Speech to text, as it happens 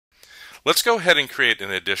Let's go ahead and create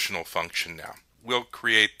an additional function now. We'll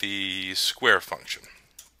create the square function.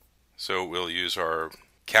 So we'll use our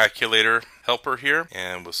calculator helper here,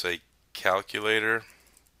 and we'll say calculator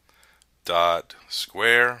dot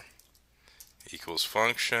square equals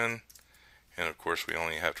function, and of course we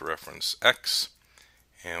only have to reference x,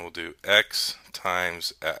 and we'll do x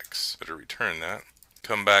times x. Better return that.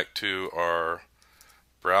 Come back to our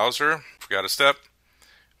browser. Forgot a step.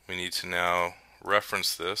 We need to now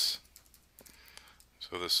reference this.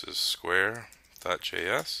 So this is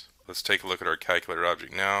square.js. Let's take a look at our calculator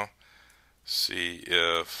object now. See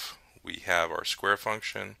if we have our square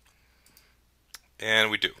function.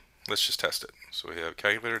 And we do. Let's just test it. So we have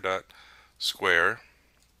calculator.square,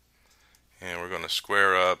 and we're going to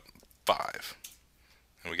square up 5.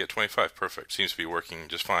 And we get 25. Perfect. Seems to be working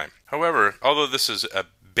just fine. However, although this is a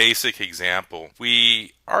basic example,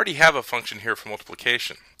 we already have a function here for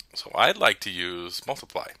multiplication. So I'd like to use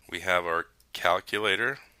multiply. We have our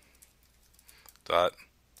calculator dot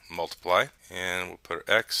multiply, and we'll put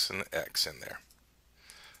our x and the x in there.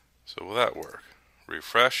 So will that work?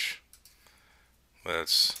 Refresh.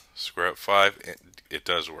 Let's square up 5. It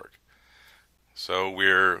does work. So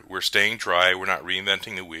we're staying dry. We're not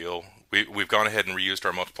reinventing the wheel. We've gone ahead and reused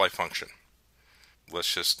our multiply function.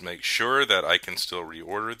 Let's just make sure that I can still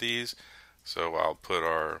reorder these. So I'll put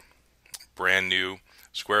our brand new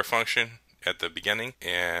square function at the beginning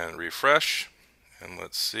and refresh, and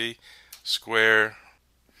let's see, square,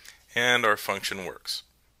 and our function works.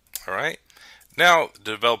 Alright, now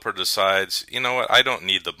the developer decides, you know what, I don't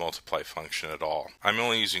need the multiply function at all. I'm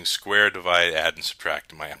only using square, divide, add, and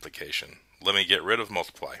subtract in my application. Let me get rid of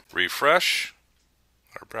multiply. Refresh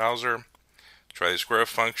our browser, try the square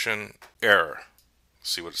function, error.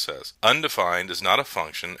 See what it says. Undefined is not a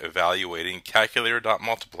function evaluating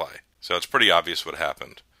calculator.multiply. So it's pretty obvious what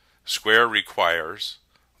happened. Square requires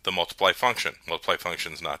the multiply function. Multiply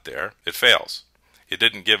function is not there. It fails. It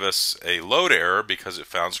didn't give us a load error because it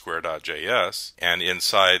found square.js, and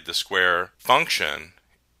inside the square function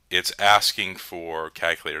it's asking for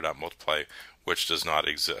calculator.multiply, which does not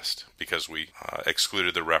exist because we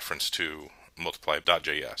excluded the reference to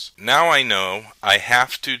multiply.js. Now I know I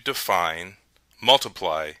have to define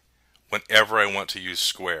multiply whenever I want to use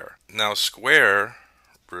square. Now square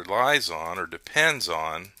relies on or depends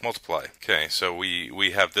on multiply. Okay, so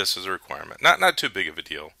we have this as a requirement. Not too big of a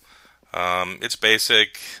deal. It's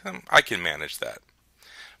basic. I can manage that.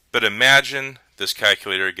 But imagine this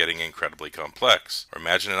calculator getting incredibly complex, or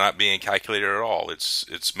imagine it not being a calculator at all.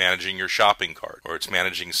 It's managing your shopping cart, or it's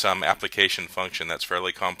managing some application function that's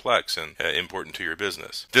fairly complex and important to your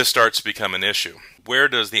business. This starts to become an issue. Where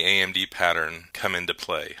does the AMD pattern come into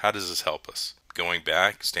play? How does this help us? Going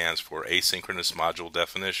back stands for asynchronous module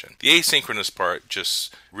definition. The asynchronous part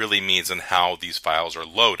just really means on how these files are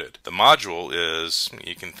loaded. The module is,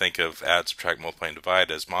 you can think of add, subtract, multiply, and divide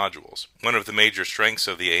as modules. One of the major strengths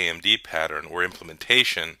of the AMD pattern, or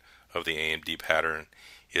implementation of the AMD pattern,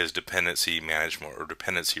 is dependency management or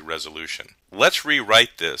dependency resolution. Let's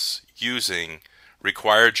rewrite this using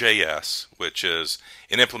require.js, which is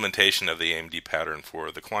an implementation of the AMD pattern for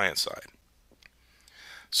the client side.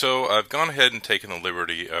 So I've gone ahead and taken the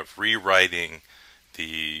liberty of rewriting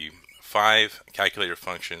the 5 calculator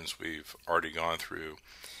functions we've already gone through,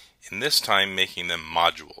 and this time making them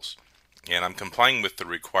modules. And I'm complying with the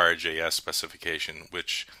require.js specification,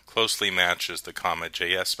 which closely matches the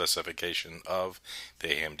comma.js specification of the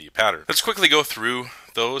AMD pattern. Let's quickly go through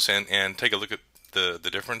those and take a look at the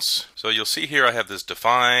difference. So you'll see here I have this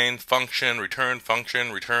define, function, return,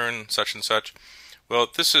 such and such. Well,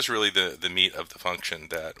 this is really the meat of the function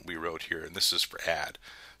that we wrote here, and this is for add.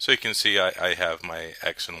 So you can see I have my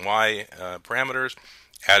x and y parameters,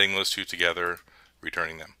 adding those two together,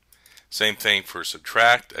 returning them. Same thing for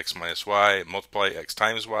subtract, x minus y, multiply, x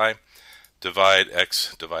times y, divide,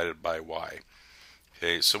 x divided by y.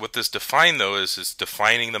 Okay, so what this define though is it's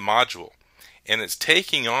defining the module, and it's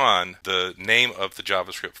taking on the name of the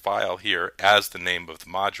JavaScript file here as the name of the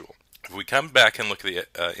module. If we come back and look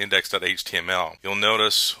at the index.html, you'll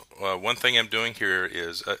notice one thing I'm doing here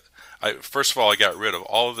is, first of all, I got rid of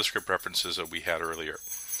all of the script references that we had earlier.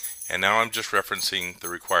 And now I'm just referencing the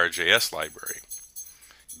require.js library.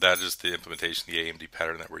 That is the implementation of the AMD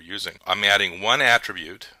pattern that we're using. I'm adding one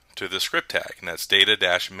attribute to the script tag, and that's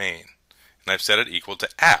data-main. And I've set it equal to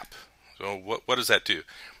app. So what does that do?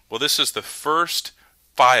 Well, this is the first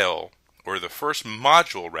file, or the first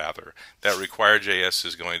module rather, that require.js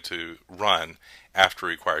is going to run after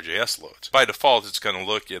require.js loads. By default, it's going to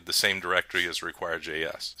look at the same directory as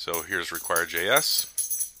require.js. So here's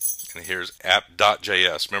require.js, And here's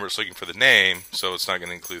app.js. Remember, it's looking for the name, so it's not going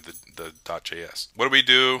to include the .js. What do we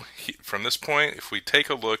do from this point? If we take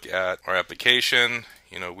a look at our application,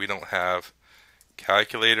 we don't have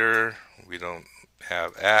calculator, we don't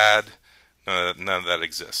have add, none of that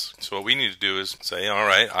exists. So what we need to do is say, all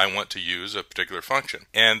right, I want to use a particular function.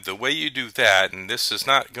 And the way you do that, and this is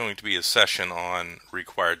not going to be a session on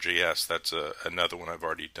require.js, that's another one I've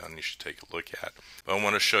already done you should take a look at. But I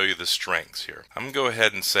want to show you the strengths here. I'm going to go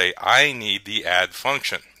ahead and say I need the add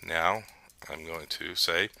function. Now I'm going to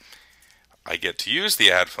say I get to use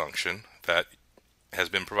the add function that has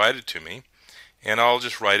been provided to me, and I'll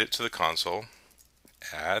just write it to the console,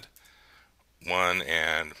 add 1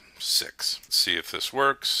 and 6. Let's see if this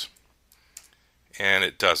works. And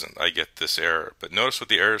it doesn't. I get this error. But notice what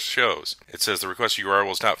the error shows. It says the request URL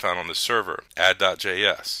was not found on the server.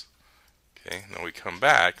 Add.js. Okay, now we come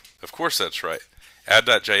back. Of course that's right.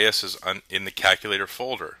 Add.js is in the calculator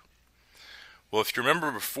folder. Well, if you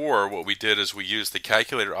remember before, what we did is we used the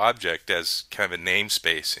calculator object as kind of a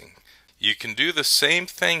namespacing. You can do the same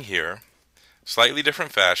thing here, slightly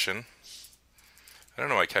different fashion. I don't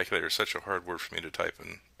know why calculator is such a hard word for me to type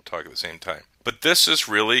and talk at the same time. But this is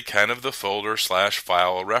really kind of the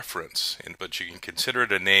folder/file reference, but you can consider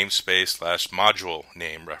it a namespace/module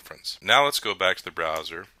name reference. Now let's go back to the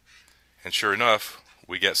browser, and sure enough,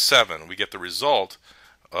 we get 7. We get the result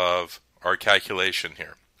of our calculation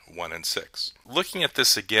here, 1 and 6. Looking at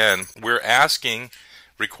this again, we're asking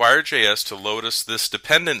require.js to load us this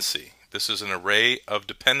dependency. This is an array of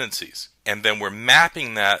dependencies, and then we're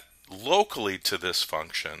mapping that locally to this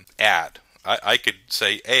function, add. I could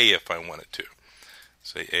say A if I wanted to.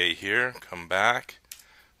 Say A here, come back,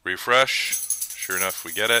 refresh. Sure enough,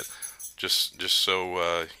 we get it. Just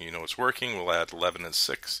so you know it's working, we'll add 11 and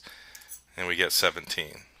 6, and we get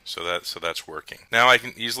 17. So that's working. Now I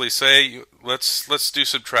can easily say let's do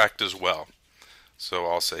subtract as well. So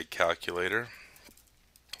I'll say calculator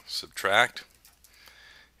subtract,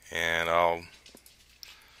 and I'll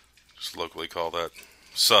just locally call that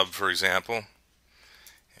sub, for example.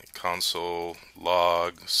 Console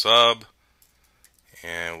log sub,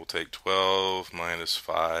 and we'll take 12 minus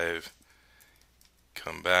 5,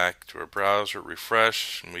 come back to our browser,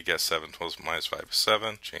 refresh, and we get 7. 12 minus 5 is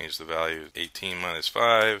 7. Change the value, 18 minus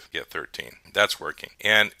 5, get 13. That's working.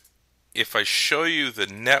 And if I show you the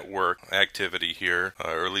network activity here,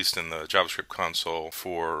 or at least in the JavaScript console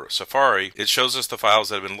for Safari, it shows us the files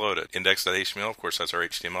that have been loaded. Index.html, of course, that's our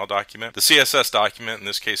HTML document. The CSS document, in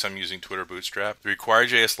this case I'm using Twitter Bootstrap. The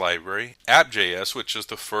require.js library. App.js, which is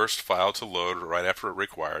the first file to load right after it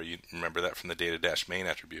require. You remember that from the data-main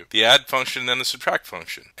attribute. The add function and then the subtract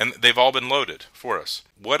function. And they've all been loaded for us.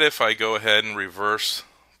 What if I go ahead and reverse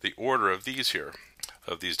the order of these here,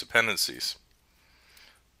 of these dependencies?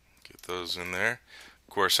 Get those in there.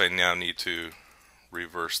 Of course, I now need to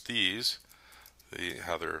reverse these,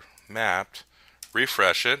 how they're mapped.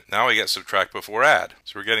 Refresh it. Now I get subtract before add.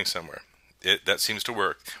 So we're getting somewhere. That seems to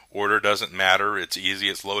work. Order doesn't matter. It's easy.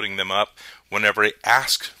 It's loading them up whenever I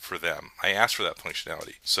ask for them. I ask for that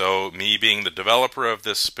functionality. So me being the developer of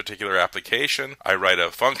this particular application, I write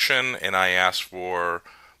a function and I ask for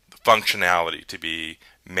the functionality to be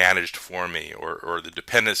managed for me, or the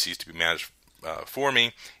dependencies to be managed for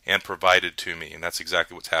me and provided to me, and that's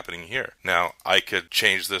exactly what's happening here. Now I could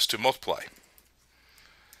change this to multiply.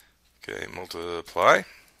 Okay, multiply,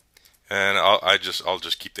 and I'll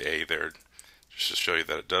just keep the A there just to show you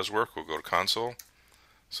that it does work. We'll go to console.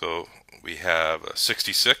 So we have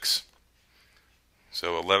 66.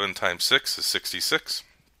 So 11 times 6 is 66.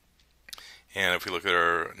 And if we look at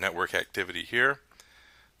our network activity here,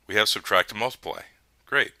 we have subtract and multiply.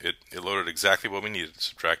 Great, it loaded exactly what we needed,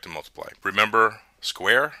 subtract and multiply. Remember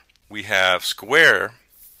square? We have square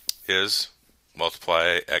is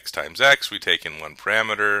multiply x times x. We take in one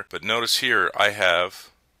parameter, but notice here I have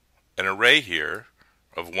an array here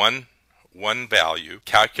of one value,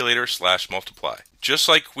 calculator/multiply. Just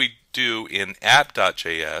like we do in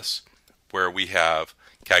app.js, where we have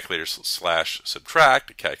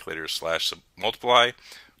calculator/subtract, calculator/multiply,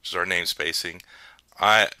 which is our namespacing.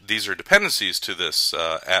 These are dependencies to this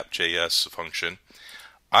app.js function.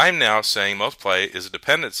 I'm now saying multiply is a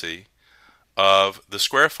dependency of the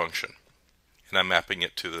square function, and I'm mapping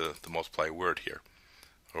it to the multiply word here,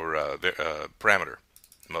 or parameter,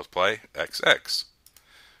 multiply xx.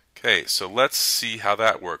 Okay, so let's see how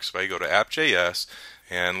that works. If I go to app.js,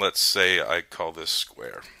 and let's say I call this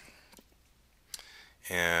square,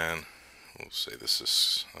 and we'll say this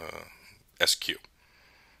is SQ.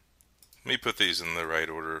 Let me put these in the right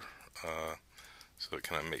order so it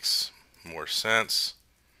kind of makes more sense.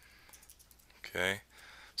 Okay,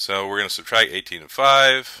 So we're going to subtract 18 and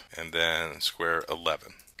 5, and then square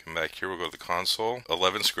 11. Come back here, we'll go to the console.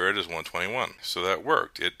 11 squared is 121. So that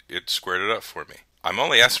worked. It squared it up for me. I'm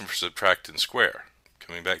only asking for subtract and square.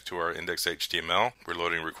 Coming back to our index.html, we're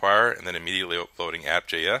loading require and then immediately loading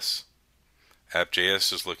app.js.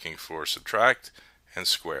 App.js is looking for subtract and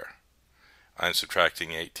square. I'm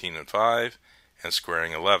subtracting 18 and 5 and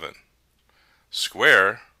squaring 11.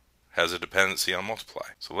 Square has a dependency on multiply.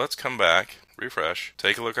 So let's come back, refresh,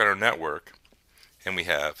 take a look at our network, and we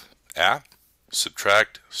have app,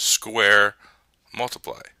 subtract, square,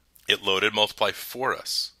 multiply. It loaded multiply for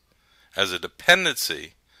us as a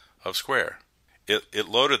dependency of square. It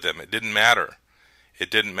loaded them. It didn't matter. It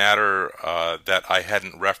didn't matter that I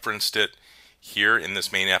hadn't referenced it here in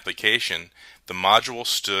this main application. The module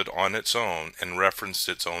stood on its own and referenced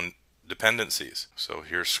its own dependencies. So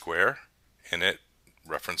here's square, and it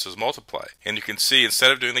references multiply. And you can see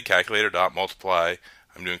instead of doing the calculator dot multiply,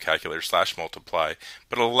 I'm doing calculator slash multiply,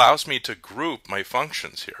 but it allows me to group my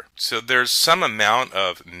functions here. So there's some amount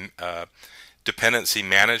of dependency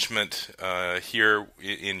management here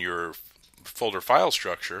in your folder file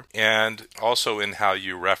structure, and also in how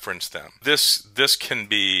you reference them. This can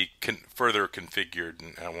be further configured,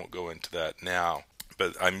 and I won't go into that now.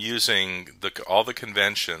 But I'm using all the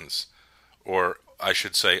conventions, or I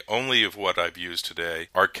should say only of what I've used today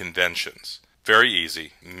are conventions. Very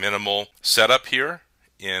easy, minimal setup here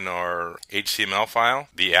in our HTML file.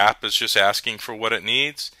 The app is just asking for what it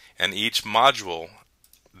needs, and each module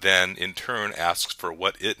then in turn asks for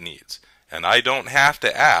what it needs. And I don't have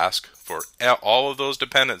to ask for all of those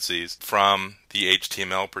dependencies from the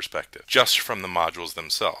HTML perspective, just from the modules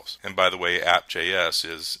themselves. And by the way, app.js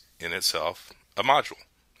is in itself a module.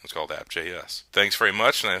 It's called app.js. Thanks very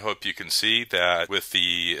much, and I hope you can see that with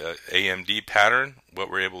the AMD pattern, what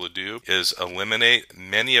we're able to do is eliminate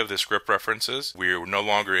many of the script references. We're no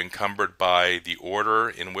longer encumbered by the order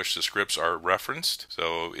in which the scripts are referenced.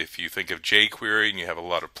 So if you think of jQuery and you have a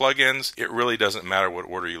lot of plugins, it really doesn't matter what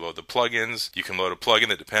order you load the plugins. You can load a plugin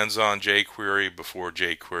that depends on jQuery before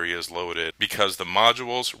jQuery is loaded because the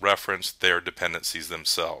modules reference their dependencies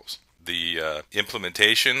themselves. The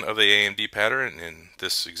implementation of the AMD pattern in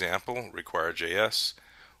this example, require.js,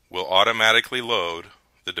 will automatically load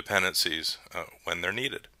the dependencies when they're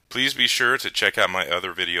needed. Please be sure to check out my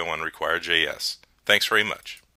other video on require.js. Thanks very much.